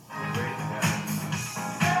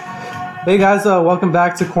Hey guys, welcome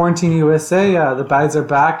back to Quarantine USA. The Baddies are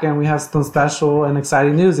back and we have some special and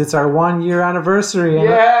exciting news. It's our 1 year anniversary. And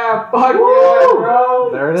fuck yeah,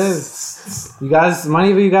 bro. There it is. You guys,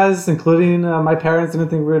 many of you guys, including my parents, didn't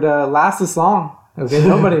think we would last this long. Okay,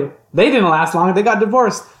 nobody. They didn't last long. They got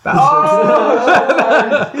divorced.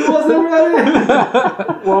 Oh, he wasn't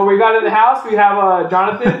ready. Well, we got in the house. We have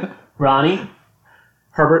Jonathan, Ronnie,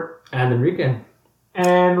 Herbert, and Enrique.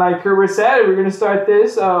 And like Herbert said, we're going to start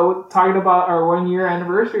this talking about our 1 year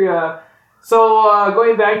anniversary. So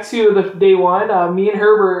going back to the day one, me and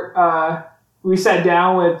Herbert, we sat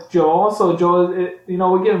down with Joel. So Joel,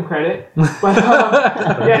 we'll give him credit. But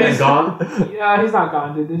yeah, he's gone. Yeah, he's not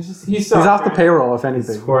gone, dude. He's off the payroll, if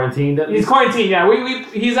anything. He's quarantined. He's quarantined. Yeah,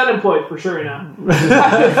 he's unemployed for sure now.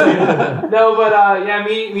 No, but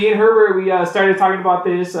me and Herbert, we started talking about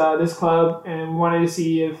this club, and we wanted to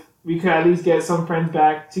see if we could at least get some friends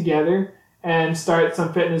back together and start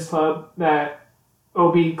some fitness club that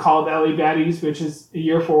will be called LA Baddies, which is a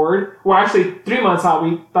year forward. Well, actually, 3 months out,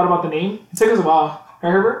 we thought about the name. It took us a while.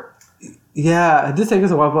 Right, Herbert? Yeah, it did take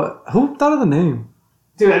us a while, but who thought of the name?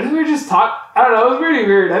 Dude, I think we were just talking. I don't know. It was pretty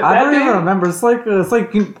weird. I don't even remember. It's like.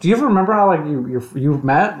 Do you ever remember how you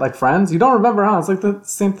met like friends? You don't remember, huh? It's like the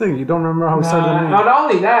same thing. You don't remember how we started the name. No, not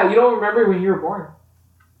only that, you don't remember when you were born.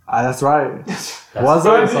 That's right. That's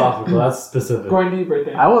philosophical. That's specific. Going deeper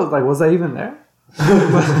thing. I was like, was I even there? I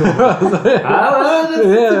don't know.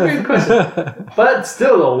 That's a great question. But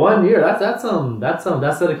still, though, 1 year.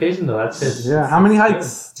 That's dedication, though. That's yeah. How many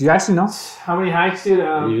hikes? Do you actually know? How many hikes, dude?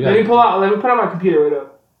 Let me put on my computer right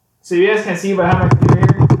up, so you guys can see. But I have my computer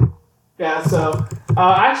here. Yeah. So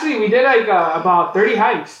actually, we did like about 30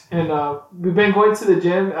 hikes, and we've been going to the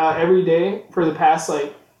gym every day for the past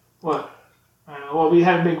what? I don't know. Well, we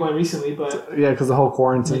haven't been going recently, but yeah, because the whole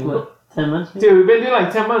quarantine. Like, 10 months? Dude, we've been doing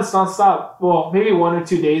 10 months nonstop. Well, maybe 1 or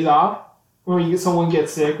 2 days off when someone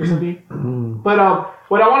gets sick or something. But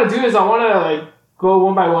what I want to do is I want to go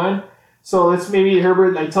one by one. So let's maybe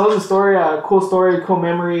Herbert tell us a story, a cool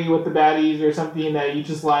memory with the Baddies or something that you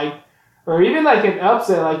just like, or even an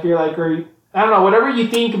upset or I don't know, whatever you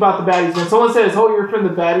think about the Baddies. When someone says, "Oh, you're from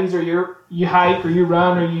the Baddies," or you hike or you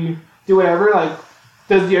run or you do whatever, are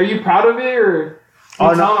you proud of it, or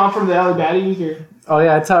tell them I'm from the LA Baddies, or? Oh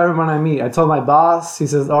yeah, I tell everyone I meet. I told my boss. He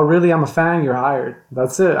says, "Oh really? I'm a fan. You're hired."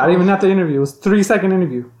 That's it. I didn't even have to interview. It was 3-second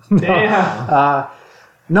interview. Damn.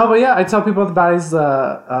 No, but yeah, I tell people at the Baddies,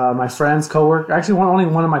 my friends, coworkers. Actually, only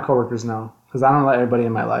one of my coworkers know, because I don't let everybody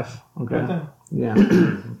in my life. Okay. Yeah.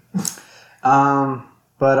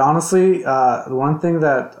 But honestly, the one thing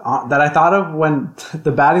that I thought of when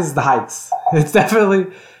the Baddies is the hikes. It's definitely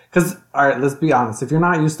because all right. Let's be honest. If you're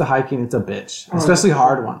not used to hiking, it's a bitch, especially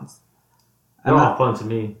hard ones. They're all fun to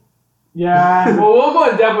me. Yeah, well, we'll go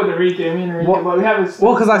in depth with Enrique. But we have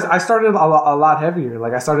because I started a lot heavier.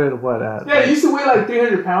 I started you used to weigh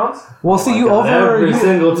 300 pounds. Well, see, every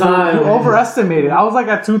single time you overestimated. I was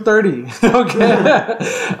at 230. Okay,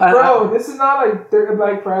 bro, this is not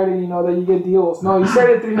Black Friday. That you get deals. No, you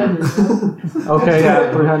started at 300. Okay,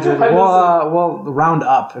 yeah, 300. Well, round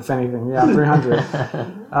up if anything. Yeah,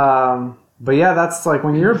 300. But yeah, that's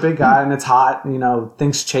when you're a big guy and it's hot,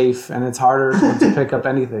 things chafe and it's harder to pick up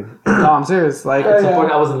anything. No, I'm serious. At some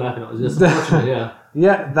point I wasn't laughing. I was just unfortunate, yeah.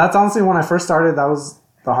 Yeah, that's honestly when I first started, that was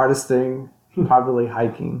the hardest thing, probably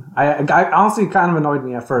hiking. I honestly kind of annoyed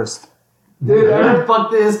me at first. Dude,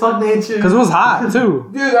 fuck nature. Because it was hot too.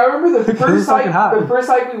 Dude, I remember the first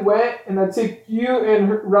hike we went, and I took you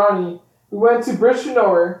and Ronnie. We went to Bristol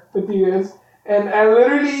Nowhere with you guys, and I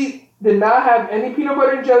literally did not have any peanut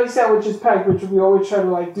butter and jelly sandwiches packed, which we always try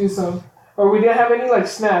to do some. Or we didn't have any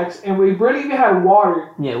snacks, and we barely even had water.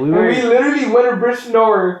 Yeah, we literally went to Bristol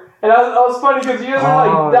Nowhere, and I was funny because you guys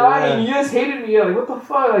were dying. Yeah. You just hated me. What the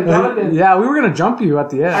fuck? Jonathan. Yeah, we were gonna jump you at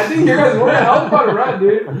the end. I think you guys were. I was about to run,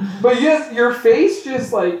 dude. But your face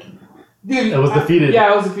just dude. It was defeated.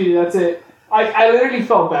 Yeah, it was defeated. That's it. I literally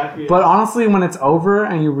felt bad for you. But honestly, when it's over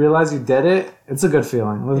and you realize you did it, it's a good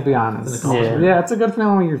feeling. Let's be honest. Yeah, it's a good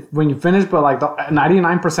feeling when you finish. But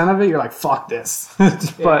 99% of it, you're like, fuck this.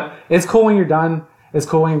 But it's cool when you're done. It's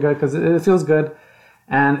cool when you're good because it feels good.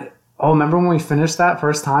 And remember when we finished that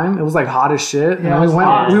first time? It was hot as shit. Yeah, and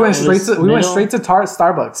we went straight to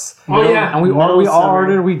Starbucks. Oh yeah. And we all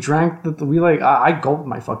ordered. We drank. I gulped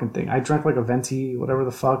my fucking thing. I drank a venti, whatever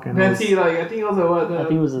the fuck. And venti, I think it was I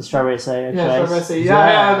think it was a strawberry cider. Yeah, strawberry cider.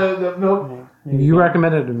 Yeah, the milk. You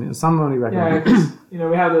recommended it to me. Somebody recommended. Yeah, because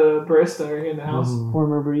we have the barista right here in the house.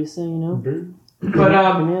 Former barista, But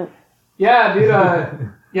yeah, dude.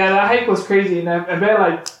 That hike was crazy, and I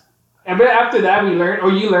bet after that you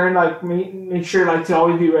learned make sure to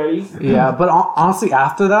always be ready. Yeah, but honestly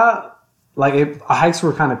after that hikes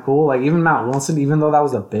were kind of cool. Like even Mount Wilson, even though that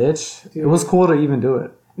was a bitch, it was cool to even do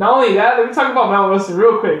it. Not only that, let me talk about Mount Wilson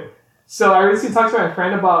real quick. So I recently talked to my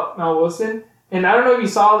friend about Mount Wilson, and I don't know if you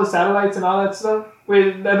saw the satellites and all that stuff.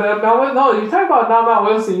 Wait, the Mount Wilson? No, you're talking about not Mount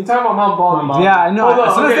Wilson. You're talking about Mount Baldy. Yeah, I know.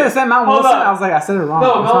 As soon as they said Mount Wilson, I was like, I said it wrong.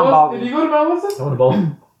 No, Mount Wilson. Did you go to Mount Wilson? I went to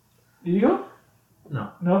Baldy. Did you go?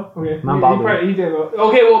 No. No? Okay. Mount Baldy. He didn't go.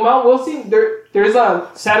 Okay, well, Mount Wilson, there's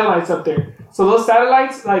satellites up there. So those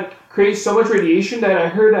satellites, like, create so much radiation that I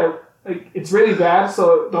heard that, like, it's really bad.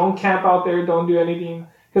 So don't camp out there. Don't do anything.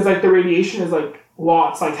 Because, like, the radiation is, like,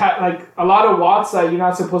 watts. Like a lot of watts that you're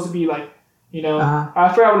not supposed to be, like, you know.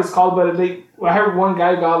 I forgot what it's called, but I heard one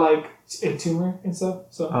guy got, like, a tumor and stuff.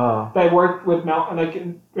 So that worked with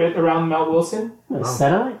around Mount Wilson. A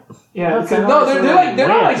satellite? Yeah. They're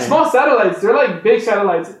not like small satellites. They're like big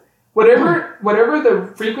satellites. Whatever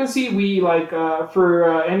the frequency we like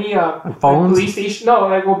for any police station.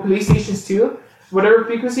 No, police stations too. Whatever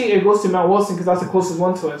frequency, it goes to Mount Wilson because that's the closest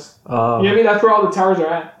one to us. You know what I mean? That's where all the towers are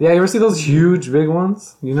at. Yeah, you ever see those huge big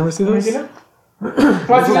ones? You never see those?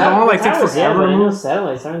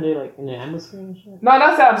 Satellites aren't they like in the atmosphere and shit? No,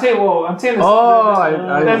 that's that. I'm saying. Well, I'm saying.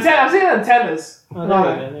 I'm saying antennas.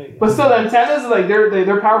 But still, the antennas like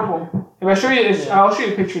they're powerful. If I show you, I'll show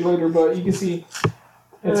you a picture later. But you can see.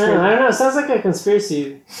 I don't know. It sounds like a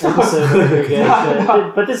conspiracy episode over here,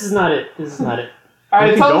 guys. But this is not it.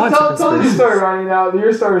 Alright, tell me your story, Ronnie. Now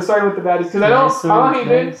your story. Starting with the Baddies, because I don't know how you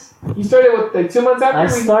did. You started with like 2 months after.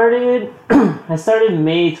 I started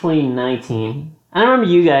May 2019. I remember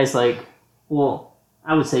you guys I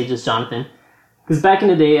would say just Jonathan, because back in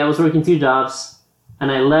the day I was working 2 jobs, and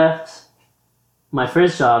I left my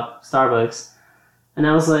first job, Starbucks, and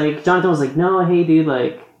I was like, Jonathan was like, no, hey dude,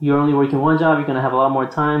 like you're only working 1 job, you're gonna have a lot more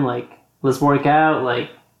time, like let's work out,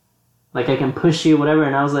 like I can push you, whatever.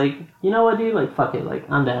 And I was like, you know what, dude? Like, fuck it. Like,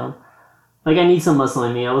 I'm down. Like, I need some muscle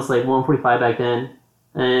in me. I was like 145 back then.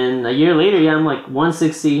 And a year later, I'm like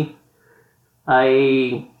 160.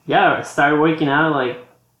 I started working out. Like,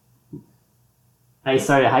 I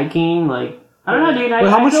started hiking. Like, I don't know, dude.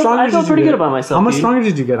 I feel pretty good about myself. How much stronger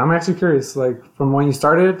did you get? I'm actually curious. Like, from when you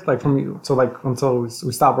started, until we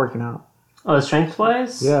stopped working out. Oh,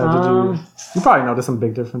 strength-wise? Yeah, you probably noticed some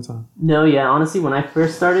big difference, huh? No, yeah, honestly, when I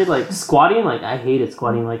first started, like, squatting, like, I hated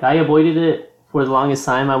squatting. Like, I avoided it for the longest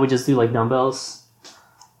time. I would just do, like, dumbbells.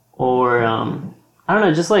 Or, I don't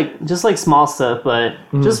know, just like small stuff. But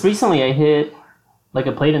just recently I hit, like,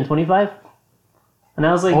 a plate in 25. And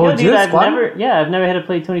I was like, yo, dude, I've never hit a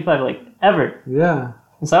plate 25, like, ever. Yeah.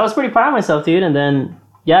 And so I was pretty proud of myself, dude. And then,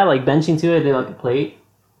 like, benching too, I did, like, a plate.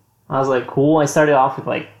 I was like, cool. I started off with,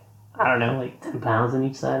 like, I don't know, like 10 pounds on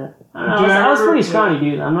each side. I was pretty scrawny,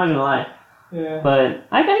 dude. I'm not gonna lie. Yeah. But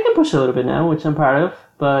I can push a little bit now, which I'm proud of.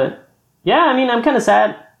 But yeah, I mean, I'm kind of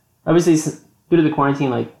sad. Obviously, due to the quarantine,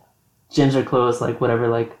 like gyms are closed, like whatever.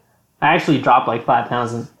 Like I actually dropped like 5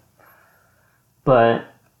 pounds. But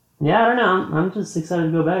yeah, I don't know. I'm just excited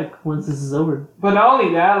to go back once this is over. But not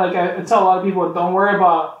only that, like I tell a lot of people, don't worry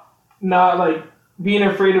about not like being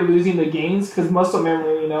afraid of losing the gains, because muscle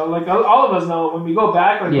memory, you know, like all of us know when we go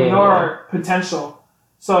back, like we know our potential.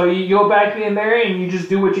 So you go back in there and you just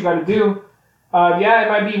do what you got to do. It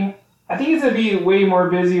might be. I think it's gonna be way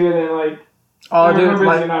more busier than like. Oh, dude!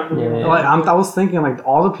 I was thinking like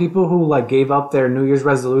all the people who like gave up their New Year's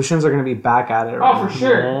resolutions are gonna be back at it. Right? Oh, for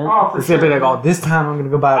sure! Yeah. Oh, for it's sure! It's gonna be like, oh, this time I'm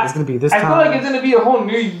gonna go back. It's gonna be this time. I feel like it's gonna be a whole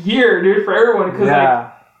new year, dude, for everyone. Because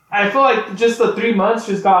like, I feel like just the 3 months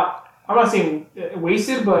just got. I'm not saying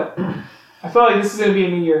wasted, but I feel like this is going to be a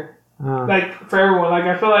new year. Like, for everyone. Like,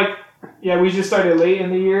 I feel like, we just started late in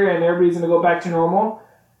the year and everybody's going to go back to normal.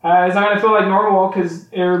 It's not going to feel like normal because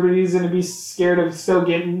everybody's going to be scared of still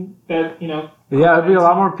getting that, you know. Yeah, it'd be a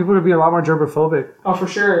lot more, people would be a lot more germophobic. Oh, for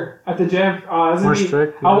sure. At the gym. More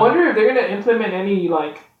strict. I wonder if they're going to implement any,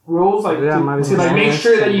 like, rules, like, to like, make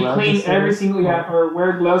sure that you clean every single, or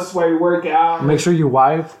wear gloves while you work out. Make sure you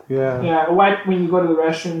wipe. Yeah. Yeah, wipe when you go to the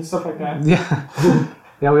restroom and stuff like that. Yeah.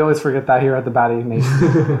 Yeah, we always forget that here at the Baddies Nation.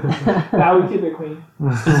 Now we keep it clean.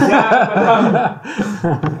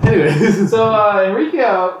 Anyway, so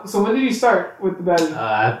Enrique, so when did you start with the Baddies?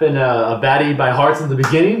 I've been a Baddie by heart since the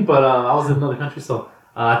beginning, but I was in another country, so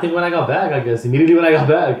I think when I got back, immediately when I got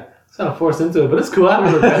back, I was kind of forced into it, but it's cool. I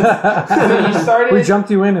don't know. So you started. We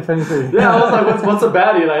jumped you in, if anything. Yeah, I was like, what's a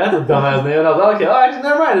Baddie? Like, that's a dumbass name. And I was like, okay, actually,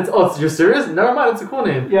 never mind. You're serious? Never mind, it's a cool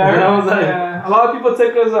name. Yeah, and I was like, a lot of people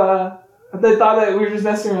took us. They thought that we were just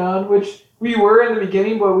messing around, which we were in the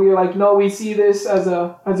beginning, but we were like, no, we see this as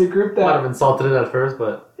a group that might have insulted it at first,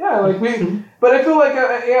 but yeah, like we. But I feel like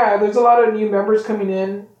there's a lot of new members coming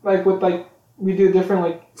in, like with like we do different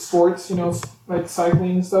like sports, you know, like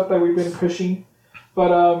cycling and stuff that we've been pushing.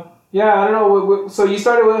 But yeah, I don't know. So you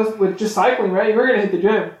started with just cycling, right? You were gonna hit the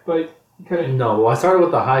gym, but you couldn't. No, well, I started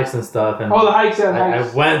with the hikes and stuff. And the hikes, yeah,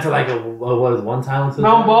 I went to like one time to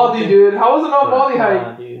Mount Baldy, dude. How was the Mount Baldy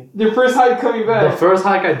hike? Dude. Your first hike coming back. The first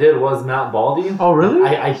hike I did was Mount Baldy. Oh, really?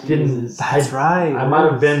 I didn't. That's right. I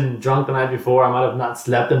might have been drunk the night before. I might have not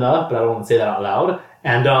slept enough, but I don't want to say that out loud.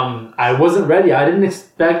 And I wasn't ready. I didn't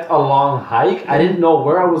expect a long hike. I didn't know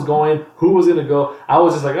where I was going, who was gonna go. I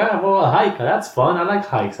was just like, well, a hike. That's fun. I like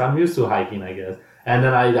hikes. I'm used to hiking, I guess. And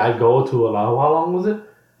then I go to how long was it?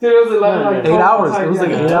 Dude, it was 11, like 8 hours. Hike, it was like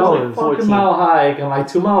 8 hours. Fucking mile hike, and like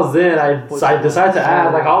 2 miles in, I decided to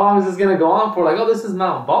ask, like, how long is this gonna go on for? Like, oh, this is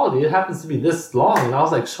Mount Baldy. It happens to be this long, and I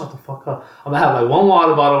was like, shut the fuck up. I'm gonna have like one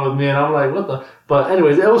water bottle with me, and I'm like, what the? But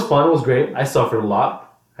anyways, it was fun. It was great. I suffered a lot.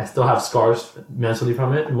 I still have scars mentally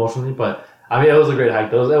from it, emotionally, but I mean, it was a great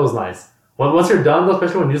hike. It was nice. Once you're done, though,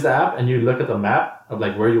 especially when you use the app and you look at the map of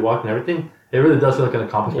like where you walk and everything, it really does feel like an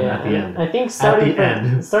accomplishment at the end. I think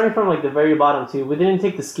starting from like the very bottom too. We didn't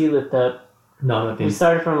take the ski lift up. No, nothing. We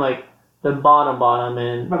started from like the bottom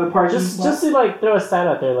and by the park. Just to like throw a stat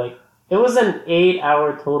out there, like it was an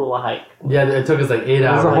 8-hour total hike. Yeah, it took us like 8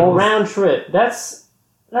 hours. It was a whole round trip. That's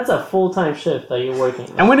a full-time shift that you're working.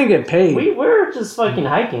 And we didn't get paid. We're just fucking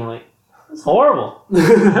hiking. Like it's horrible.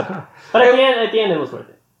 But at the end, it was worth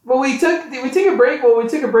it. Well, did we take a break? Well, we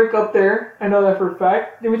took a break up there. I know that for a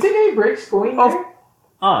fact. Did we take any breaks going there?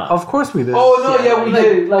 Of course we did. Oh no, yeah, we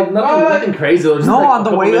did. Like nothing crazy. It was just no, like on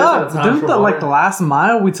the way up, dude. Like the last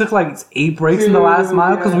mile, we took like 8 breaks in the last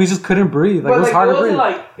mile because we just couldn't breathe. Like, it was hard to breathe.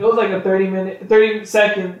 It was like a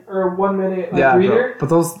 30-second or 1 minute breather. Bro. But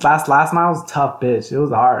those last mile was tough, bitch. It was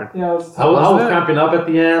hard. Yeah, it was tough. I was cramping up at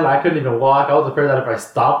the end. I couldn't even walk. I was afraid that if I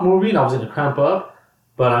stopped moving, I was going to cramp up.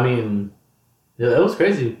 But I mean, yeah, it was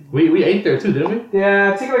crazy. We ate there too, didn't we?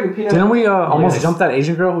 Yeah, take like a peanut. Didn't we almost jump that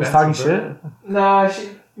Asian girl who was talking shit? Nah,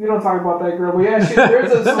 we don't talk about that girl. But yeah,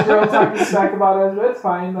 there's some girl talking smack about us, but it's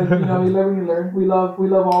fine. Like, you know, you live and you learn. We love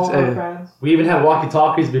all of our fans. We even had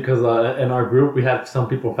walkie-talkies because in our group we had some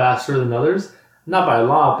people faster than others. Not by a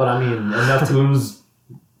lot, but I mean enough to lose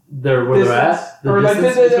where they're at. So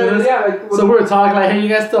we were talking like, hey, you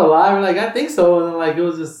guys still alive? We're like, I think so. And then like it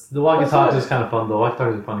was just the walkie-talkie was kind of fun. The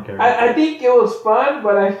walkie-talkie was fun to carry. I think it was fun,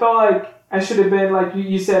 but I felt like I should have been like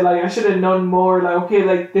you said, like I should have known more. Like, okay,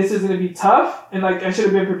 like this is gonna be tough, and like I should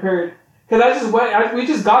have been prepared. Cause I just went. We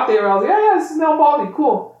just got there. I was like, yeah, this is Mount Baldy,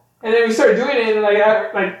 cool. And then we started doing it, and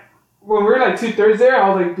like when we were like 2/3 there, I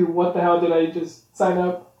was like, dude, what the hell did I just sign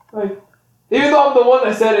up? Like, even though I'm the one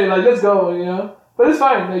that said it, like, let's go, you know. But it's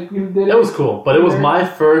fine. Like you did it. It was cool, but it was my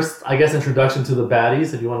first, I guess, introduction to the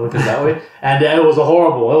Baddies, if you want to look at it that way. And it was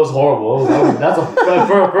horrible. It was horrible.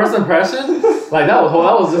 For a first impression. Like that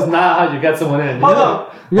was just not how you get someone in.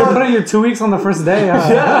 You're putting your 2 weeks on the first day. Yeah,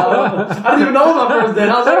 I didn't even know it was my first day.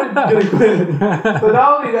 I was already getting quit. But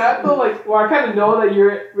not only that, though, like, well, I kind of know that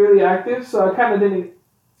you're really active, so I kind of didn't.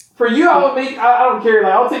 For you, I would make. I don't care.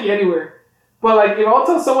 Like, I'll take you anywhere. But like, if I'll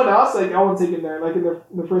tell someone else, like, I won't take him there. Like in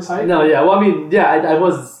the first hike. No, yeah. Well, I mean, yeah, I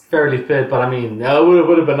was fairly fit, but I mean, it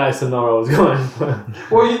would have been nice to know where I was going.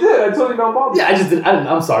 Well, you did. I told you Mount Baldy. Yeah, I just didn't.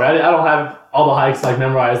 I'm sorry. I don't have all the hikes like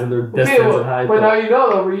memorized and their distance and height. But now you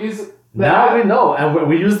know though. We use now we know, and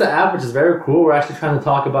we use the app, which is very cool. We're actually trying to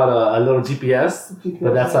talk about a little GPS,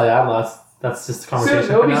 but that's I don't know. That's just a conversation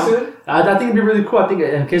soon, for now. Soon. I think it'd be really cool. I think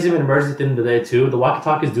in case of an emergency at the end of the day too, the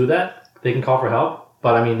walkie-talkies do that. They can call for help,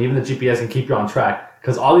 but I mean, even the GPS can keep you on track.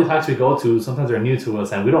 Because all these hikes we go to, sometimes they're new to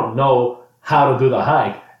us, and we don't know how to do the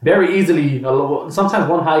hike. Very easily, sometimes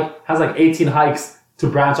one hike has like 18 hikes to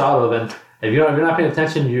branch out of, and if you're not paying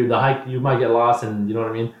attention, you might get lost, and you know what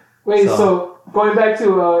I mean? Wait, so going back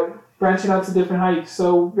to branching out to different hikes.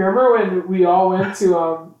 So remember when we all went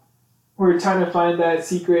to, we were trying to find that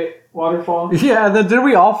secret waterfall? Yeah, did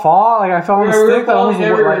we all fall? Like I fell on a stick that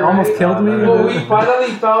almost killed me. Well, we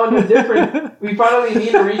finally found a different. Me,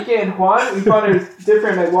 Enrique, and Juan. We found a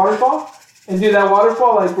different like waterfall, and dude, that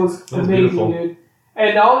waterfall like was amazing, beautiful. Dude.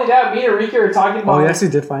 And not only that, me and Enrique were talking about. Oh, you actually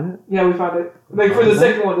did find it? Yeah, we found it. Like for the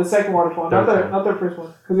second waterfall, not the first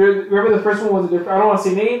one. Because remember the first one was a different. I don't want to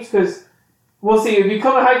say names because we'll see. If you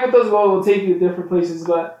come and hike with us, we'll take you to different places.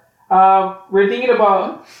 But we're thinking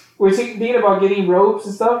about getting ropes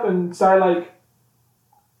and stuff and start like.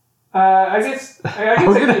 I guess I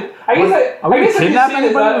can see this. My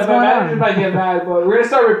manager might get mad, but we're gonna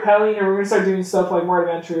start rappelling and we're gonna start doing stuff like more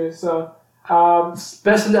adventurous. So.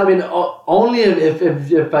 Especially, I mean, only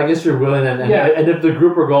if I guess you're willing and if the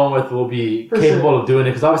group we're going with will be capable of doing it.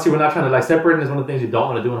 Because obviously we're not trying to like separating is one of the things you don't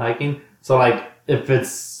want to do in hiking. So like if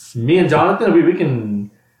it's me and Jonathan, we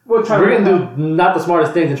can We're gonna do not the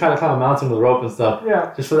smartest things and try to climb a mountain with a rope and stuff.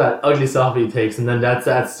 Yeah. Just for that ugly selfie he takes, and then that's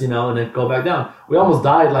and then go back down. We almost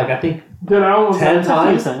died, like I think, 10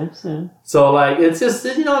 times. Yeah. So like it's just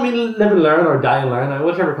live and learn or die and learn, like,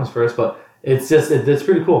 whichever comes first. But it's just it's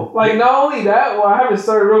pretty cool. Like not only that, well, I have a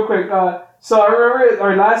story real quick. So I remember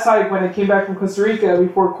our last hike when I came back from Costa Rica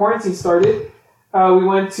before quarantine started. We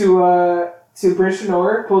went to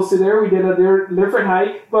Bridge-to-Nowhere, close to there. We did a different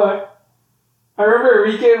hike, but I remember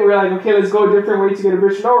Enrique, we were like, okay, let's go a different way to get to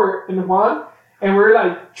Bridge-to-Nowhere in Juan, and we were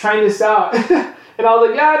like trying this out. And I was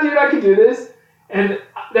like, yeah, dude, I can do this. And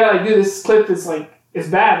they're like, dude, this cliff is like, it's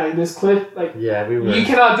bad. Like this cliff, like, yeah, you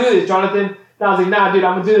cannot do this, Jonathan. And I was like, nah, dude,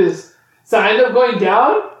 I'm gonna do this. So I ended up going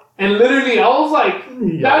down, and literally I was like,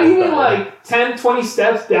 not even like 10, 20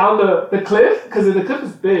 steps down the cliff, because the cliff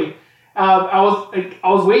is big. I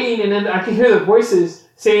was waiting, and then I could hear the voices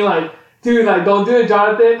saying like, dude, like, don't do it,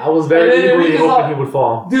 Jonathan. I was very eagerly hoping he would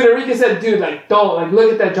fall. Dude, Enrique said, dude, like, don't, like,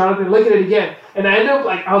 look at that, Jonathan, look at it again. And I ended up,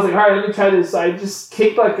 like, I was like, all right, let me try this. So I just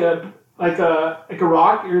kicked, like a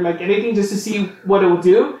rock or, like, anything just to see what it would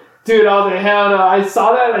do. Dude, I was like, hell no. I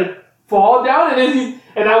saw that, like, fall down,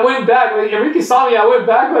 and I went back. Like, Enrique saw me, I went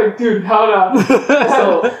back, like, dude, hell no.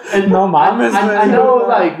 So, and no, I know,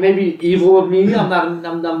 like, maybe evil of me.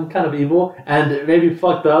 I'm kind of evil, and maybe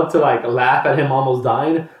fucked up to, like, laugh at him almost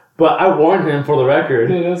dying. But I warned him for the record.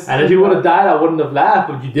 Dude, and if he would have died, I wouldn't have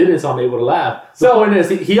laughed. But you did it, so I'm able to laugh. The point is,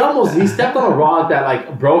 he stepped on a rock that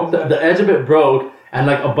like broke, the edge of it broke, and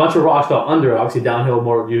like a bunch of rocks fell under it. Obviously downhill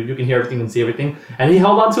more, you can hear everything and see everything. And he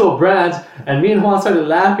held onto a branch, and me and Juan started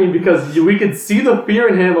laughing because we could see the fear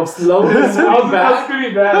in him of slowly scooting back.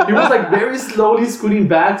 He was like very slowly scooting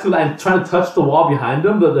back to like trying to touch the wall behind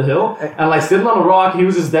him, the hill, and like sitting on a rock. He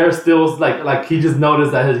was just there still, like he just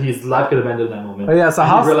noticed that his life could have ended in that moment. Oh, yeah, so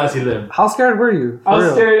he realized he lived. How scared were you? I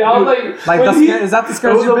was scared. I was is that the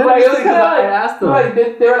scariest you've been? I asked them. Like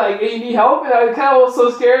they were like, hey, you need help? And I kind of was so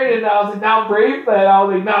scared, and I was like, now I'm brave, but I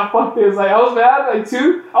was like, nah, fuck this. Like I was mad, like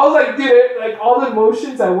too. I was like, dude, like all the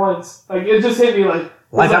emotions at once. Like it just hit me, like you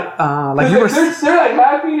were. They're like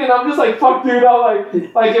laughing, and I'm just like, fuck, dude. I'm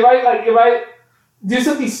like if I do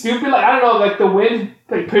something stupid, like I don't know, like the wind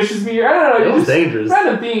like pushes me, or I don't know. It was dangerous.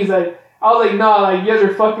 Random things, like I was like, nah, like you guys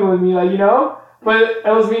are fucking with me, like you know. But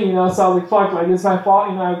that was me, you know, so I was like, fuck, like, it's my fault,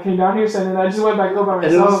 you know, I came down here, so then I just went back up by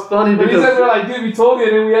myself. And it was funny because... these guys were like, dude, we told you,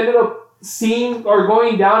 and then we ended up seeing, or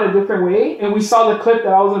going down a different way, and we saw the clip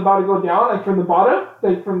that I was about to go down, like, from the bottom,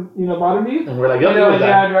 like, from, you know, bottom view. And we're like, yep,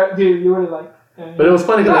 dude, you would have, like... But it was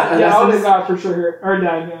funny because... I would have got for sure hurt, or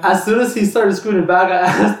died, yeah. As soon as he started scooting back, I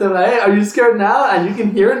asked him, like, hey, are you scared now? And you can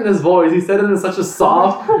hear it in his voice. He said it in such a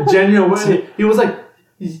soft, genuine way. He was like...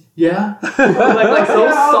 Yeah, like so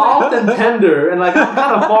soft and tender, and like I'm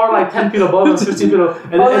kind of far, like 10 feet above him, 15 feet above,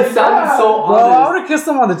 and it sounded so honest. Well, I would have kissed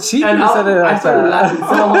him on the cheek and said it like I started laughing so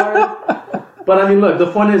hard. But I mean, look,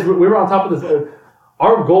 the point is, we were on top of this.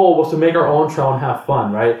 Our goal was to make our own trail and have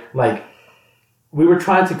fun, right? Like we were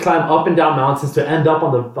trying to climb up and down mountains to end up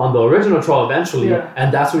on the original trail eventually,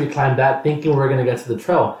 and that's where we climbed that, thinking we were gonna get to the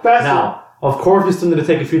trail. Now, of course, we still need to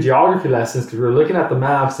take a few geography lessons because we were looking at the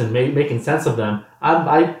maps and making sense of them.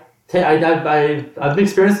 I've been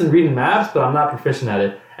experienced in reading maps, but I'm not proficient at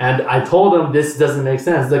it. And I told them this doesn't make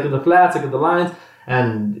sense. Look at the flats, look at the lines,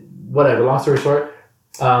 and whatever. Long story short,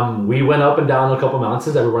 we went up and down a couple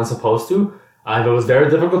mountains that we weren't supposed to. It was very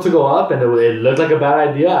difficult to go up, and it looked like a bad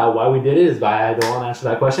idea. Why we did it is I don't want to answer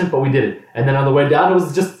that question, but we did it. And then on the way down, it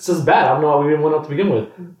was just bad. I don't know why we even went up to begin with,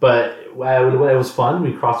 but it was fun.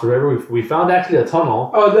 We crossed the river. We found actually a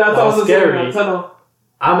tunnel. Oh, that's also scary. A tunnel.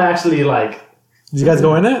 I'm actually like. Did you guys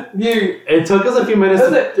go in it? Yeah. It took us a few minutes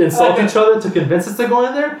to insult each other to convince us to go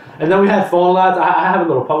in there, and then we had phone lights. We all had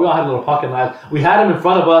little pocket lights. We had them in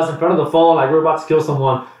front of us, in front of the phone, like we were about to kill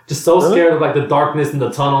someone. Just so scared of like the darkness in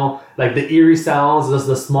the tunnel, like the eerie sounds,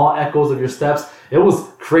 the small echoes of your steps. It was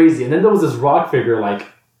crazy. And then there was this rock figure. Like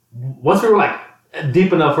once we were like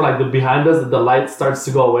deep enough for like the behind us, the light starts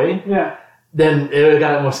to go away. Yeah. Then it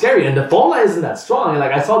got more scary, and the phone light isn't that strong. And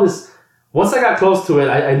like I saw this. Once I got close to it,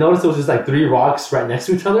 I noticed it was just like 3 rocks right next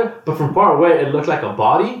to each other. But from far away, it looked like a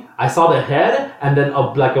body. I saw the head and then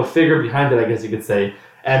like a figure behind it, I guess you could say.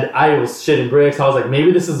 And I was shitting bricks. I was like,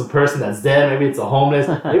 maybe this is a person that's dead. Maybe it's a homeless.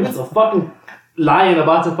 Maybe it's a fucking lion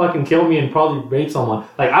about to fucking kill me and probably rape someone.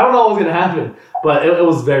 Like, I don't know what was going to happen. But it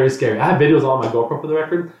was very scary. I have videos on my GoPro for the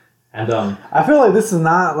record. And I feel like this is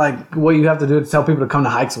not like what you have to do to tell people to come to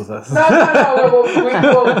hikes with us. No. That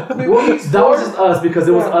was just us because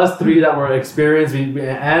it was us 3 that were experienced.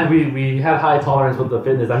 We had high tolerance with the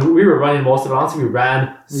fitness. I mean, we were running most of it. Honestly, we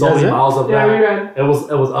ran so many miles of that. We ran. It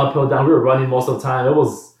was uphill, down. We were running most of the time. It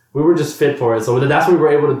was we were just fit for it. So that's what we were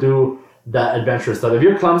able to do that adventurous stuff. If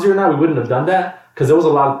you're clumsy or not, we wouldn't have done that because there was a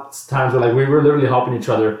lot of times where like we were literally helping each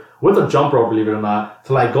other with a jump rope, believe it or not,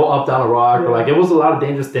 to like go up down a rock or like it was a lot of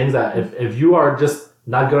dangerous things that if you are just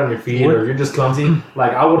not good on your feet or if you're just clumsy,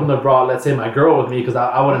 like I wouldn't have brought, let's say, my girl with me because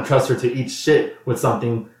I wouldn't trust her to eat shit with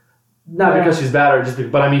something, not because she's bad or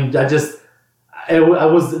just but I mean I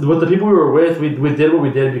was with the people we were with. We did what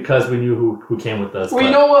we did because we knew who came with us. Well,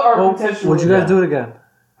 you know what our potential. Would you guys do it again?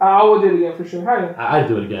 I would do it again for sure. I'd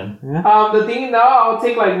do it again. Yeah. The thing now, I'll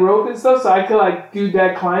take like rope and stuff, so I could like do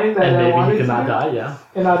that climb that and I wanted maybe you to cannot do, die. Yeah.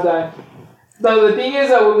 and not die. The thing is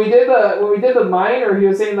that when we did the mine, or he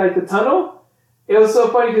was saying like the tunnel, it was so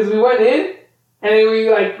funny because we went in and then we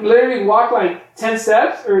like literally walked like 10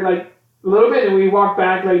 steps or like a little bit, and we walked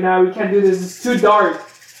back like, nah, we can't do this. It's too dark.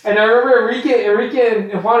 And I remember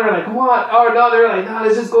Enrique and Juan were like, come on. Oh no, they were like, nah,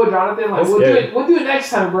 let's just go, Jonathan. Like we'll do it next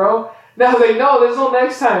time, bro. And I was like, no, there's no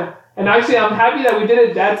next time. And actually, I'm happy that we did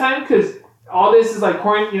it that time because all this is like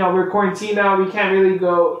we're quarantined now. We can't really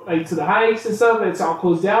go like to the hikes and stuff. It's all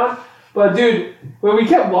closed down. But dude, when we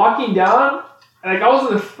kept walking down, like I was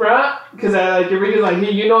in the front because Enrique's like, hey,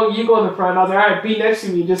 you go in the front. I was like, all right, be next to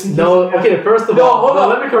me just in case. No, okay. First of all, hold on.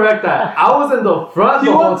 Let me correct that. I was in the front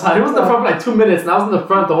the whole time. He was in the front for like 2 minutes, and I was in the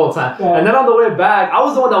front the whole time. Yeah. And then on the way back, I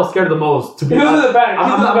was the one that was scared the most. To be honest, in the back.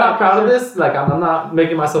 I'm not proud of this. Like I'm not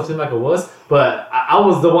making myself seem like a wuss, but I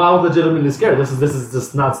was the one. I was legitimately scared. This is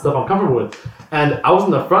just not stuff I'm comfortable with. And I was in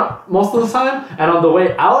the front most of the time, and on the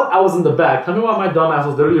way out, I was in the back. Tell me why my dumbass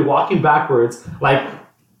was literally walking backwards, like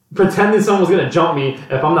pretending someone was gonna jump me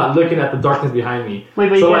if I'm not looking at the darkness behind me. Wait,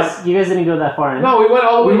 but so you guys didn't go that far in? No, we went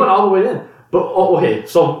all the way in. But okay,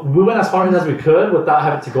 so we went as far in as we could without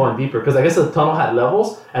having to go in deeper because I guess the tunnel had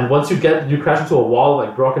levels, and once you crash into a wall of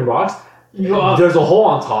like broken rocks, there's a hole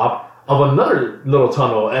on top of another little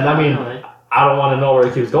tunnel, and I mean, I don't want to know where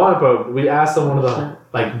it keeps going, but we asked one of the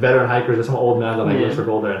like veteran hikers or some old man that looks for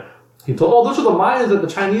gold there. He told, those are the mines that the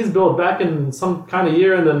Chinese built back in some kind of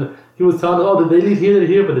year, and then he was telling us, did they leave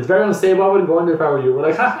here, but it's very unstable. I wouldn't go in there if I were you. We're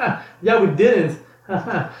like, yeah, we didn't.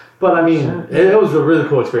 But I mean, it was a really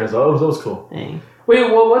cool experience. Though. It was cool. Dang. Wait,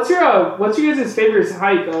 well, what's your guys' favorite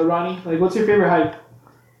hike, Ronnie? Like, what's your favorite hike?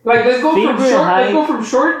 Like, let's go from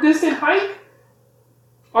short distance hike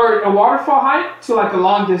or a waterfall hike to like a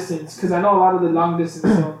long distance, because I know a lot of the long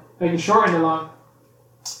distance, so like a short and a long.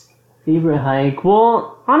 Favorite hike?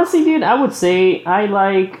 Well, honestly, dude, I would say I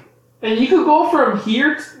like. And you could go from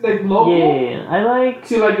here to like local. Yeah, I like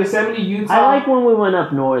to like Yosemite, Utah. I like when we went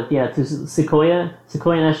up north. Yeah, to Sequoia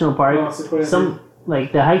National Park. Oh, Sequoia.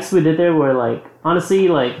 Like the hikes we did there were like honestly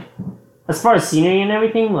like as far as scenery and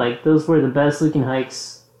everything, like those were the best looking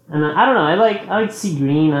hikes. And I don't know, I like to see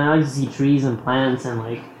green. I like to see trees and plants and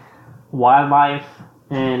like wildlife.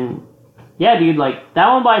 And yeah, dude, like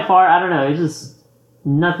that one by far. I don't know. It's just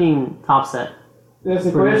nothing tops that. Yeah,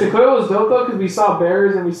 Sequoia was dope though because we saw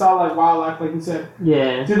bears and we saw like wildlife, like you said.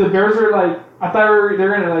 Yeah. Dude, the bears were like, I thought they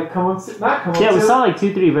were gonna like come up, not come up. Yeah, we saw like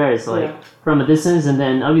 2-3 bears like from a distance, and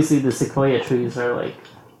then obviously the sequoia trees are like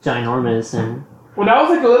ginormous and. Well, that was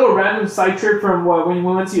like a little random side trip from when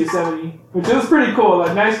we went to Yosemite, which was pretty cool.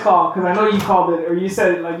 Like, nice call, because I know you called it or you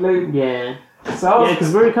said it like late. Yeah. So yeah,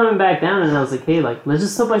 because we were coming back down, and I was like, hey, like let's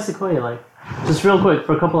just stop by Sequoia, like just real quick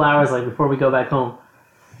for a couple hours, like before we go back home.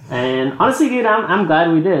 And honestly, dude, I'm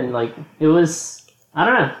glad we did. Like, it was, I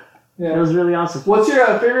don't know. Yeah. It was really awesome. What's your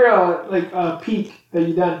favorite, peak that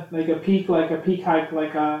you done? Like a peak hike,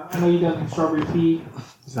 like, I know you done like Strawberry Peak.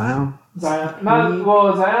 Zion. Zion. We went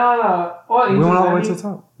all the way to the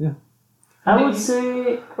top. Yeah. I would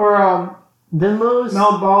say, or, the most.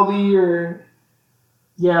 Mount Baldy or.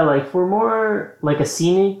 Yeah, like for more, like a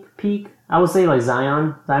scenic peak, I would say like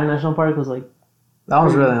Zion National Park was like. That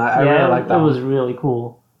was really nice. I really liked that. It was really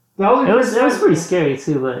cool. It was pretty scary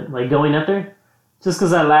too, but like going up there, just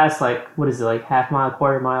because that last like what is it like half mile,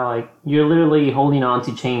 quarter mile, like you're literally holding on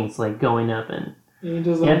to chains like going up, and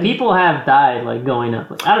people have died like going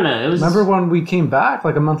up. Like, I don't know. It was. Remember when we came back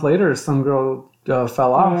like a month later? Some girl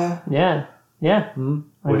fell off. Yeah. Mm-hmm.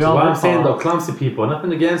 Which is why I'm saying though, clumsy people.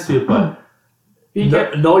 Nothing against you, but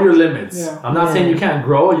know your limits. Yeah. I'm not saying you can't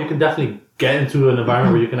grow. You can definitely get into an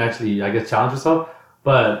environment where you can actually, I guess, challenge yourself.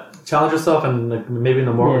 But challenge yourself and like, maybe in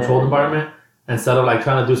a more controlled environment instead of like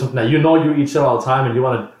trying to do something that you eat shit all the time and you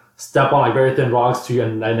want to step on like very thin rocks to you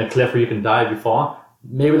and a cliff where you can die if you fall.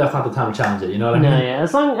 Maybe that's not the time to challenge it. You know what I mean? Yeah.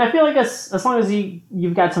 I feel like as long as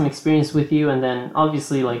you've got some experience with you, and then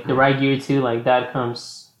obviously like the right gear too, like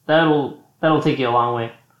that'll take you a long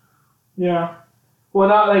way. Yeah. Well,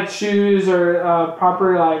 not like shoes or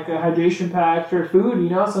proper like hydration packs or food. You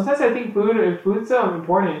know, sometimes I think food's so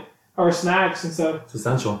important. or snacks and stuff. It's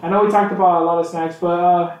essential. I know we talked about a lot of snacks,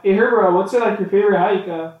 but hey, Herbert, what's like your favorite hike?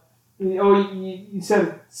 You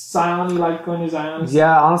said Zion. You like going to Zion?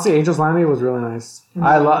 Yeah, honestly, Angel's Landing was really nice.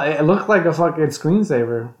 Mm-hmm. It looked like a fucking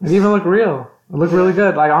screensaver. It even looked real. It looked really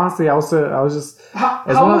good. Like honestly, I was just.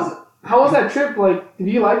 How was that trip? Like, did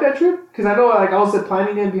you like that trip? Because I know, like, I was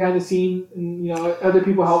planning it behind the scene, and other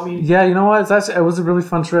people helped me. Yeah, you know what? It was a really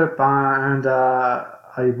fun trip, and I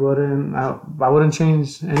wouldn't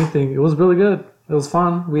change anything. It was really good. It was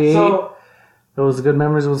fun. We ate. It was good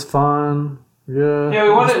memories. It was fun. Yeah.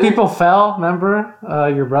 Yeah, people fell. Remember,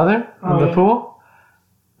 your brother in the pool?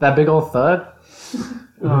 That big old thud.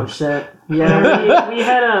 Oh shit! Yeah,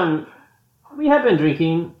 we had been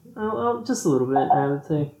drinking just a little bit. I would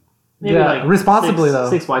say. Maybe like responsibly though.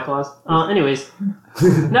 6 White Claws. Anyways,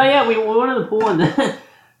 no, yeah, we went to the pool and then,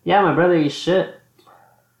 yeah, my brother ate shit.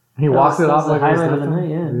 He walked it off like it was nothing. Of the night,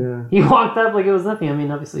 yeah. He walked up like it was nothing. I mean,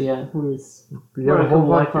 obviously, yeah, we were a couple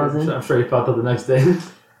White Claws in. I'm sure he felt it the next day.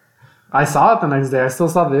 I saw it the next day. I still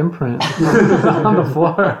saw the imprint on the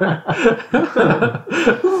floor.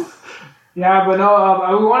 Yeah, but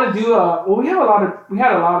no, we want to do we had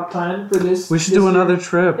a lot planned for this. We should do another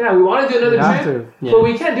trip. Yeah, we want to do another trip, yeah. But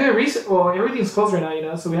we can't do it recent. Well, everything's closed right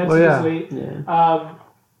now, so we have to just wait.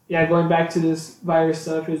 Yeah. Going back to this virus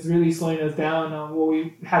stuff is really slowing us down on what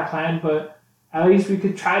we had planned, but at least we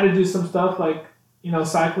could try to do some stuff like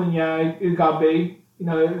cycling. Yeah, it got big. It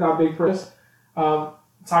got big for us.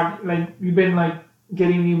 We've been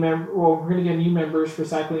getting new members. Well, we're gonna get new members for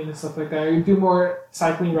cycling and stuff like that. We do more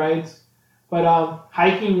cycling rides. But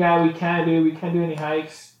hiking, yeah, we can't do. We can't do any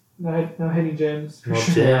hikes. No hitting gyms. No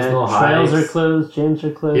gyms, no hikes. Trails are closed. Gyms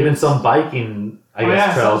are closed. Even some biking, I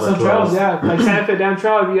guess trails are closed. Trails, yeah. Like Santa Fe Down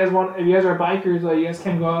Trail. If you guys are bikers, you guys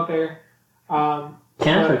can go out there.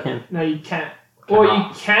 Can't or can? No, you can't. Well,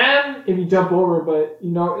 you can if you jump over, but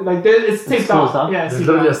it's taped off. Yeah, there's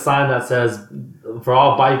literally a sign that says, "For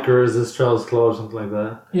all bikers, this trail is closed," something like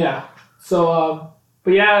that. Yeah. So,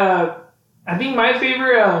 but yeah, I think my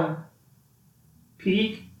favorite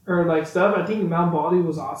peak or stuff. I think Mount Baldy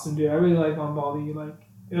was awesome, dude. I really like Mount Baldy. I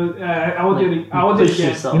would do it. I would do it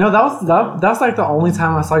again. That was like the only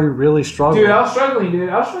time I saw you really struggle. Dude, I was struggling,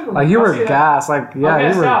 dude. Like you were gassed. Like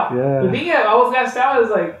yeah, you were. Out. Yeah. The thing I was gassed out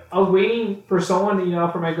is I was waiting for someone,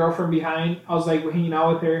 for my girlfriend behind. I was hanging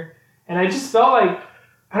out with her, and I just felt like.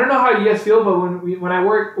 I don't know how you guys feel, but when a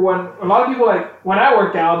lot of people when I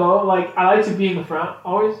work out though, I like to be in the front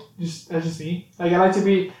always. That's just me. I like to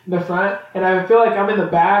be in the front, and I feel like I'm in the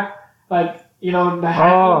back, I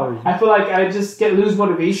feel like I just lose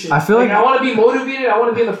motivation. I feel like I want to be motivated. I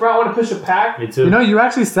want to be in the front. I want to push a pack. Me too. You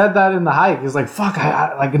actually said that in the hike. It's like fuck.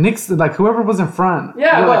 Nick's whoever was in front.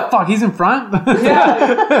 Yeah, you're like fuck. He's in front. Yeah,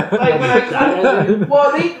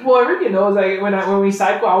 everybody knows when we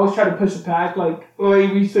cycle, I always try to push a pack.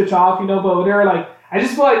 We switch off, but whatever. I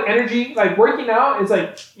just feel like energy. Working out is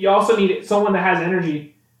you also need someone that has energy.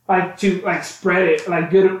 To spread it,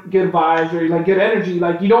 good vibes or good energy.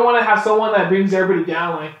 You don't want to have someone that brings everybody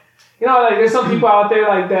down. There's some people out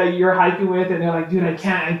there that you're hiking with, and they're like, dude, I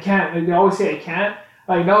can't. They always say I can't.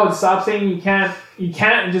 No, stop saying you can't,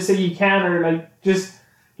 and just say you can, or just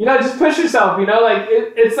push yourself.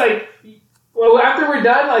 It's well, after we're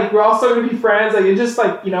done, we're all still gonna be friends. It's just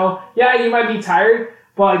yeah, you might be tired.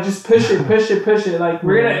 But just push it. It's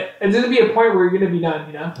gonna be a point where you're gonna be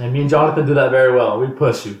done, And me and Jonathan do that very well. We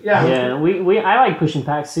push you. Yeah. Yeah, I like pushing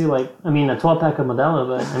packs too. A 12-pack of Modelo,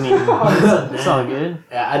 but I mean, it's all good.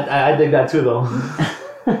 Yeah, I dig that too, though.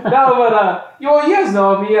 No, but you guys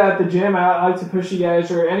know me at the gym. I like to push you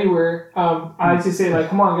guys or anywhere. I like to say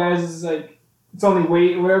come on, guys. This is it's only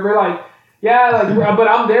weight, or whatever. But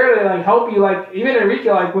I'm there to help you. Even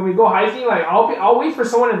Enrique, when we go hiking, I'll wait for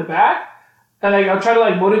someone in the back. And I'll try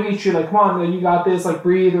to motivate you, come on, you got this,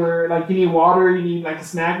 breathe, or you need water, you need a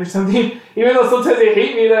snack or something. Even though sometimes they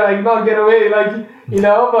hate me, they're like, no, get away,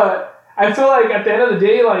 But I feel at the end of the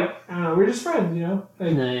day, I don't know, we're just friends,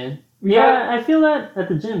 I feel that at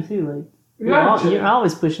the gym too, you're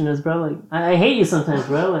always pushing us, bro. I hate you sometimes,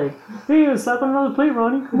 bro. Hey, slap on another plate,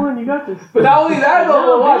 Ronnie. Come on, you got this. But not only that,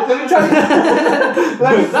 though, watch. Let me tell you.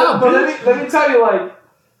 let me tell you,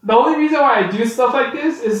 the only reason why I do stuff like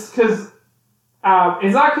this is because.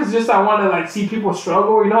 It's not because just I want to see people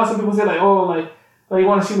struggle. How some people say you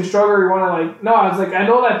want to see me struggle, or you want to no. I was I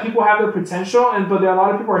know that people have their potential, but there are a lot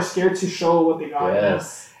of people are scared to show what they got.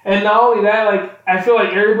 Yes. And not only that, I feel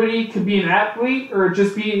everybody could be an athlete or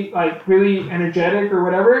just be really energetic or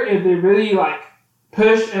whatever if they really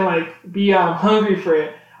push and be hungry for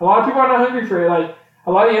it. A lot of people are not hungry for it.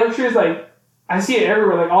 A lot of youngsters I see it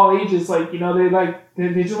everywhere, like all ages, like, you know,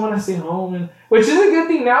 they just want to stay home, and which is a good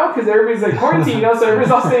thing now because everybody's like quarantined, you know, so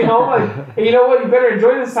everybody's all staying home. Like, hey, you know what, you better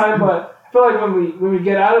enjoy this time. But I feel like when we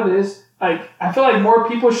get out of this, like, I feel like more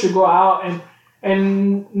people should go out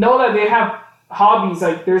and know that they have hobbies.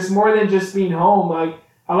 Like, there's more than just being home. Like,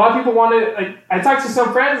 a lot of people want to, like, I talked to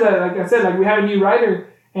some friends that, like I said, like, we have a new writer,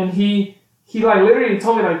 and he like literally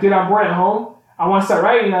told me, like, dude, I'm bored at home. I want to start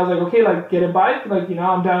writing. I was like, okay, like, get a bike. Like, you know,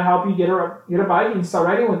 I'm down to help you get a bike and start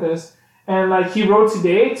writing with us. And, like, he wrote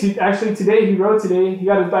today. He got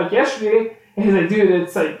his bike yesterday. And he's like, dude,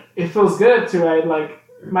 it's like, it feels good to ride. Like,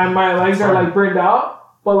 my legs are, like, burned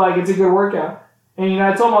out, but, like, it's a good workout. And, you know,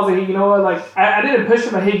 I told him, I was like, hey, you know what? Like, I didn't push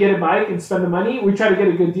him, like, hey, get a bike and spend the money. We try to get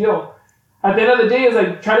a good deal. At the end of the day, it's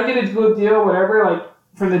like, try to get a good deal, whatever, like,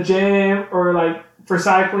 from the gym or, like, for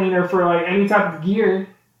cycling or for, like, any type of gear.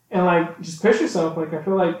 And, like, just push yourself. Like, I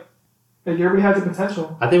feel like everybody has the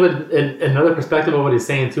potential. I think another perspective of what he's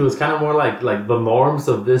saying, too, is kind of more like the norms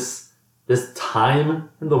of this time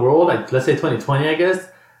in the world. Like, let's say 2020, I guess.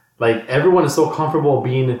 Like, everyone is so comfortable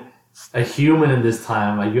being a human in this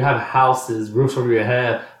time. Like, you have houses, roofs over your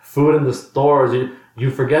head, food in the stores.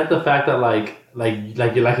 You forget the fact that, like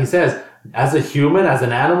he says, as a human, as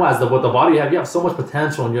an animal, what the body you have so much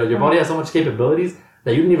potential. And your body has so much capabilities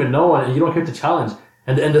that you didn't even know, and you don't care to challenge.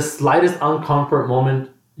 And the slightest uncomfort moment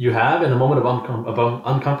you have, in a moment of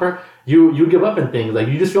uncomfort, you give up in things. Like,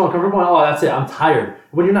 you just feel uncomfortable, and, oh, that's it, I'm tired.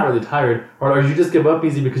 When you're not really tired, or you just give up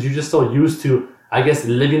easy because you're just so used to, I guess,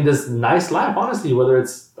 living this nice life, honestly. Whether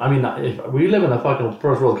it's, I mean, if we live in a fucking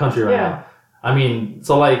first world country right now. I mean,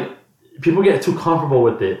 so, like, people get too comfortable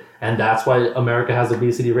with it. And that's why America has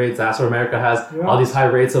obesity rates. That's why America has all these high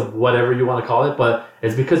rates of whatever you want to call it. But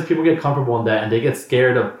it's because people get comfortable in that, and they get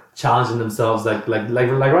scared of challenging themselves. Like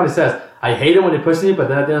Ronnie says, I hate it when they push me, but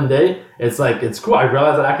then at the end of the day, it's like, it's cool. I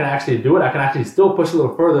realize that I can actually do it. I can actually still push a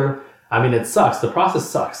little further. I mean, it sucks. The process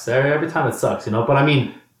sucks. Every time it sucks, you know. But I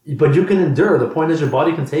mean, but you can endure. The point is your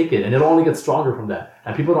body can take it, and it'll only get stronger from that.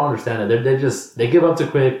 And people don't understand it. They give up too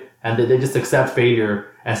quick, and they just accept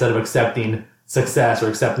failure instead of accepting success or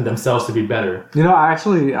accepting themselves to be better. You know,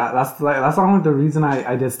 actually, that's only the reason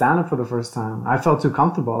I did stand-up for the first time. I felt too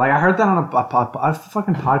comfortable. Like, I heard that on a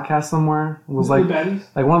fucking podcast somewhere. It was like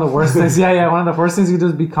one of the worst things. Yeah, one of the first things you do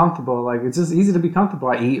is be comfortable. Like, it's just easy to be comfortable.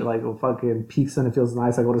 I eat like fucking pizza and it feels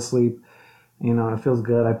nice. I go to sleep, you know, and it feels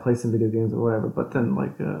good. I play some video games or whatever. But then,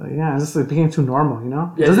 like, it became too normal, you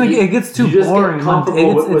know? It gets too boring.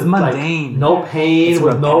 It's mundane. Like, no pain,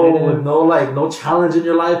 with no challenge in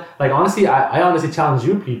your life. Like, honestly, I honestly challenge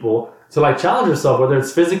you people to, like, challenge yourself, whether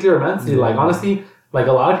it's physically or mentally. Like, honestly, like,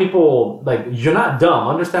 a lot of people, like, you're not dumb.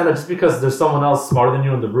 Understand that just because there's someone else smarter than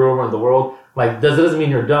you in the room or in the world, like, doesn't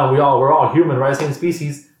mean you're dumb. We're all human, right? Same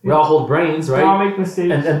species. We all hold brains, right? We all make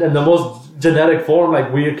mistakes. And the most genetic form,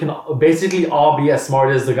 like, we can basically all be as smart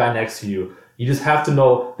as the guy next to you. You just have to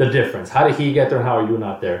know the difference. How did he get there and how are you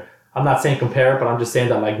not there? I'm not saying compare, but I'm just saying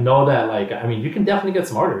that, like, know that, like, I mean, you can definitely get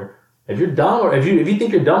smarter. If you're dumb, or if you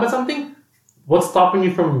think you're dumb at something, what's stopping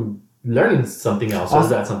you from learning something else? Or is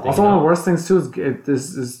that something? Also, one of the worst things too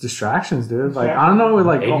is distractions, dude. Like, I don't know,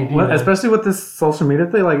 like, especially with this social media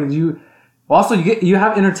thing, like, you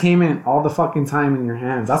have entertainment all the fucking time in your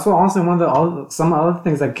hands. That's what, honestly, some other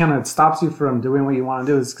things that kind of stops you from doing what you want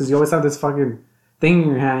to do is because you always have this fucking thing in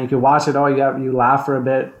your hand. You can watch it all. You laugh for a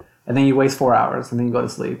bit, and then you waste 4 hours, and then you go to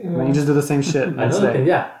sleep, and then you just do the same shit. Another thing,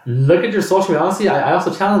 look at your social media. Honestly, I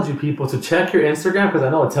also challenge you people to check your Instagram because I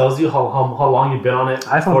know it tells you how long you've been on it.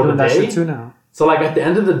 iPhone's doing that shit too now. So, like, at the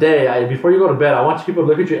end of the day, before you go to bed, I want you people to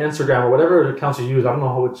look at your Instagram or whatever accounts you use. I don't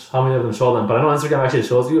know how many of them show them, but I know Instagram actually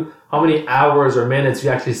shows you how many hours or minutes you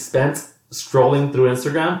actually spent scrolling through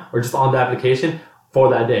Instagram or just on the application for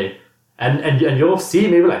that day. And you'll see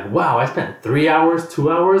maybe like, wow, I spent 3 hours, 2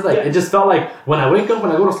 hours. Like, it just felt like when I wake up,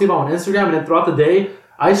 when I go to sleep, I'm on Instagram, and then throughout the day,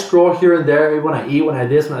 I scroll here and there, maybe when I eat, when I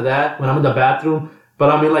this, when I that, when I'm in the bathroom. But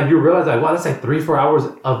I mean, like, you realize, like, wow, that's like 3-4 hours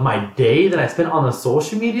of my day that I spent on the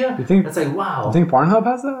social media. You think? That's like, wow. You think Pornhub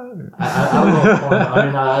has that? I don't know.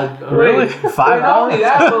 I mean, really? 5 hours? Not only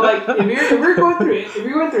that, but like, if you're going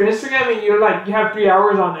through Instagram and you're like, you have 3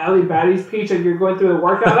 hours on Baddies page, like you're going through the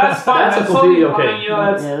workout, that's fine. That's completely okay. Fine, you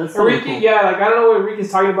know, that's Enrique, cool. yeah, like, I don't know what Enrique's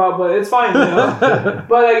talking about, but it's fine, you know.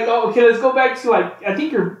 But like, okay, let's go back to, like, I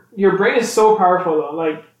think your brain is so powerful though.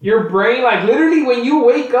 Like, your brain, like, literally when you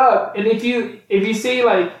wake up, and if you say,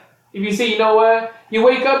 you know what, you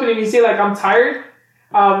wake up and if you say, like, I'm tired,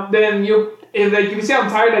 then if you say I'm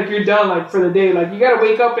tired, like, you're done, like, for the day. Like, you gotta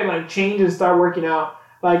wake up and, like, change and start working out.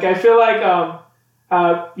 Like, I feel like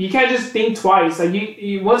you can't just think twice. Like,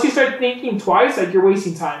 you once you start thinking twice, like, you're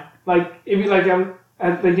wasting time. Like, if you like,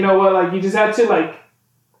 like, you know what, like, you just have to, like,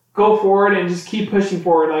 go forward and just keep pushing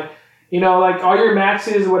forward. Like, you know, like, all your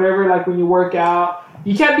maxes, whatever, like, when you work out,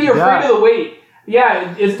 you can't be afraid of the weight.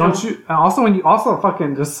 Yeah, it's... Don't you... And also, when you... Also,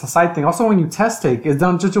 fucking... Just a side thing. Also, when you test take, is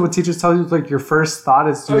don't judge what teachers tell you, like, your first thought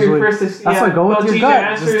is usually... That's like, go with your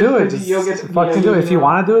gut. Just do it. Just fucking do it. If you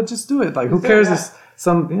want to do it, just do it. Like, who cares if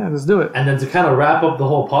just do it. And then to kind of wrap up the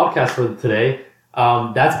whole podcast for today...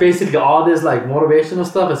 that's basically all this like motivational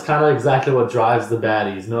stuff is kind of exactly what drives the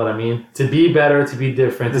baddies. You know what I mean? To be better, to be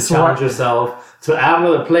different, to challenge yourself, to add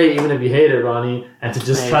another play even if you hate it, Ronnie, and to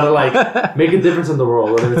just try to like make a difference in the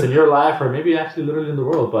world, whether it's in your life or maybe actually literally in the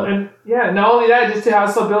world. But not only that, just to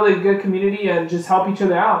also build a good community and just help each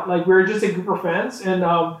other out. Like, we're just a group of friends, and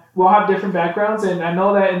we'll have different backgrounds. And I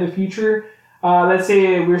know that in the future, let's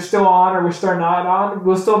say we're still on or we're still not on,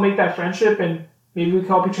 we'll still make that friendship, and maybe we can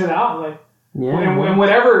help each other out. Like. Yeah, and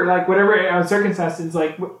whatever circumstances,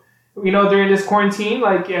 like, you know, during this quarantine,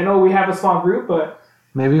 like, I know we have a small group, but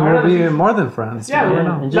maybe we'll be more than friends.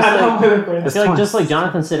 Yeah, and just like, I feel like just like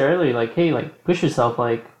Jonathan said earlier, like, hey, like, push yourself,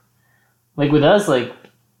 like with us, like,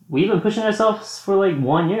 we've been pushing ourselves for like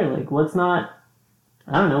 1 year. Like, what's 2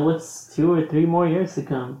 or 3 more years to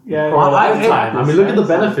come? Yeah, or a lifetime. I mean, look at the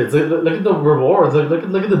benefits. Look at the rewards. Look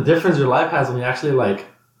at the difference your life has when you actually like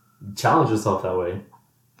challenge yourself that way.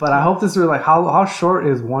 But I hope this is like how short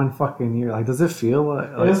is 1 fucking year? Like, does it feel like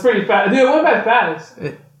it's pretty fast? Dude, it went by fast.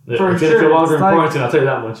 For sure. It's feel longer in quarantine. I'll tell you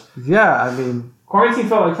that much. Yeah, I mean, quarantine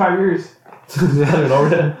felt like 5 years. Yeah,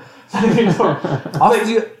 over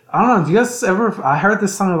also, I don't know. Do you guys ever? I heard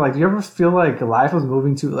this song. Like, do you ever feel like life was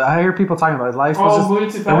moving too? I hear people talking about life was moving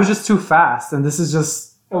too fast. It was just too fast, and this is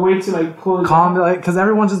just a way to like pull it calm. Like, because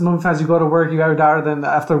everyone's just moving fast. You go to work, you got daughter, then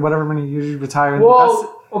after whatever many years you retire.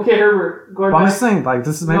 Well. Okay, Herbert. I'm just saying, like,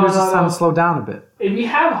 this is maybe it's just time to slow down a bit. If you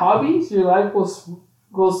have hobbies, your life goes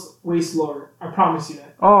way slower. I promise you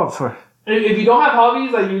that. Oh, if you don't have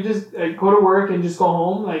hobbies, like, you just go to work and just go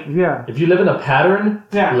home, like. Yeah. If you live in a pattern,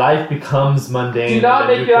 life becomes mundane. Do not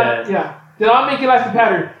make your life. Yeah. Do not make your life a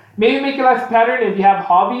pattern. Maybe make your life a pattern if you have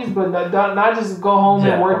hobbies, but not just go home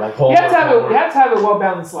and work. Like you have to have a well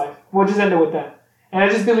balanced life. We'll just end it with that. And I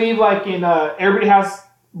just believe, like, in everybody has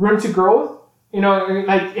room to grow. You know,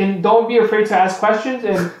 like, and don't be afraid to ask questions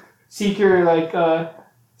and seek your, like,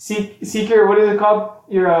 seek your, what is it called?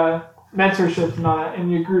 Your mentorship and all that in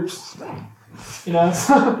your groups. You know,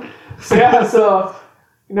 so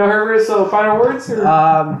you know, Herbert, so final words? Or?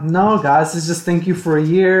 No, guys, it's just thank you for a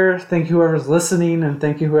year. Thank you whoever's listening, and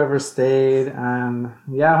thank you whoever stayed. And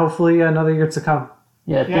yeah, hopefully another year to come.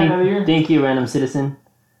 Yeah, another year. Thank you, random citizen.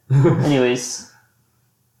 Anyways,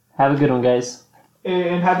 have a good one, guys.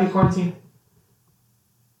 And happy quarantine.